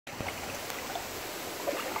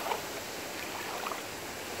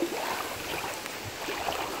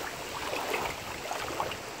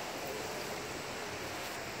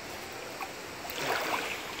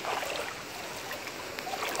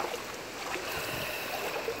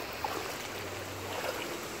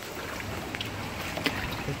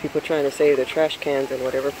People trying to save their trash cans and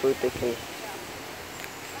whatever food they can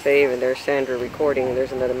save. And there's Sandra recording. And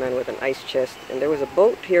there's another man with an ice chest. And there was a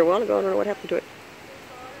boat here a while ago. I don't know what happened to it.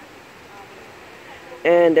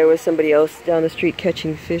 And there was somebody else down the street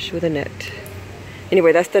catching fish with a net.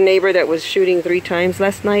 Anyway, that's the neighbor that was shooting 3 times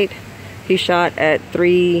last night. He shot at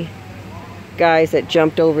 3 guys that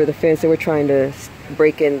jumped over the fence. They were trying to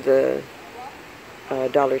break in the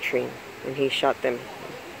Dollar Tree, and he shot them.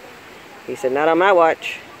 He said, "Not on my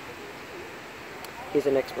watch." He's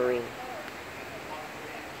an ex-Marine.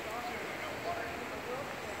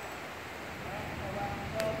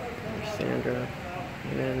 There's Sandra,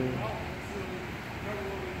 and then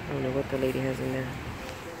I don't know what the lady has in there.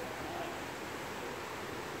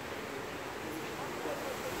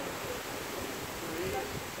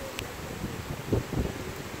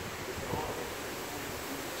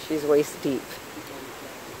 She's waist deep.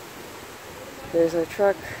 There's a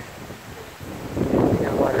truck. We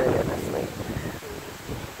got water in there last night.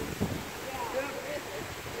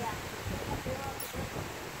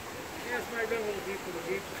 Yeah, it's might have been a little deep for the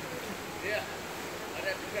deep. Yeah, I'd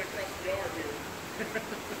have to cut across the yard here.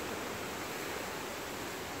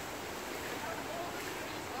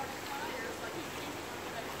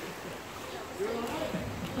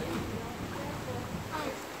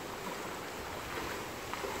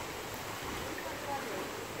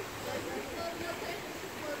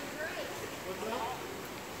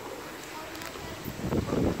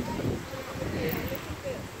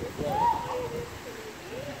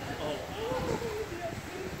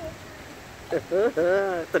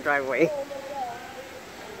 The driveway.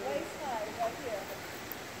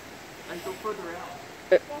 And go further out.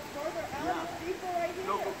 Go further out? Yeah. It's deeper right here.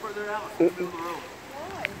 No, go further out. It's in the middle of the road.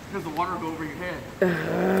 Why? Because the water will go over your head.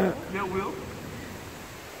 Yeah, it will.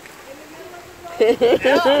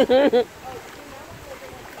 Yeah.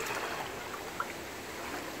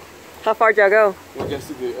 How far did y'all go? Well, just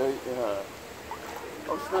to the,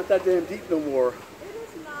 oh, it's not that damn deep no more. It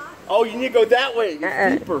is not. Oh, you need to go that way.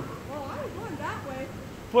 It's deeper. Well, I was going that way.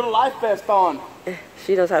 Put a life vest on.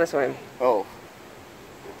 She knows how to swim. Oh.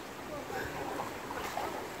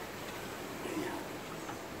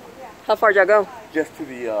 How far did y'all go? Just to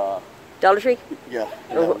the, Dollar Tree? yeah.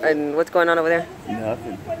 And what's going on over there?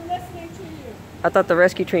 Nothing. We're listening to you. I thought the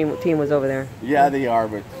rescue team was over there. Yeah, they are,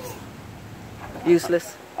 but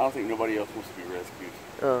Useless. I don't think nobody else wants to be rescued.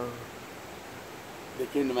 Oh. They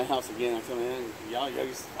came to my house again. I said, man, y'all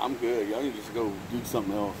just, I'm good. Y'all need to just go do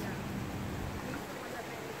something else.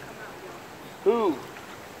 Who?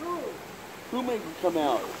 Who made you come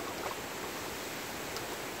out?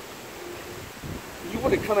 You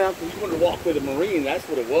want to come out because you want to walk with a Marine. That's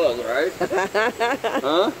what it was, right?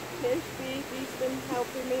 Huh? His feet, he's been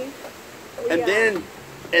helping me.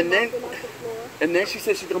 And then she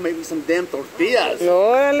said she's gonna make me some damn tortillas.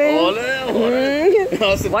 Órale.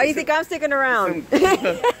 Órale. Why do you think I'm sticking around?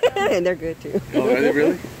 And they're good too. Oh, are they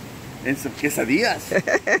really? And some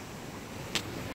quesadillas.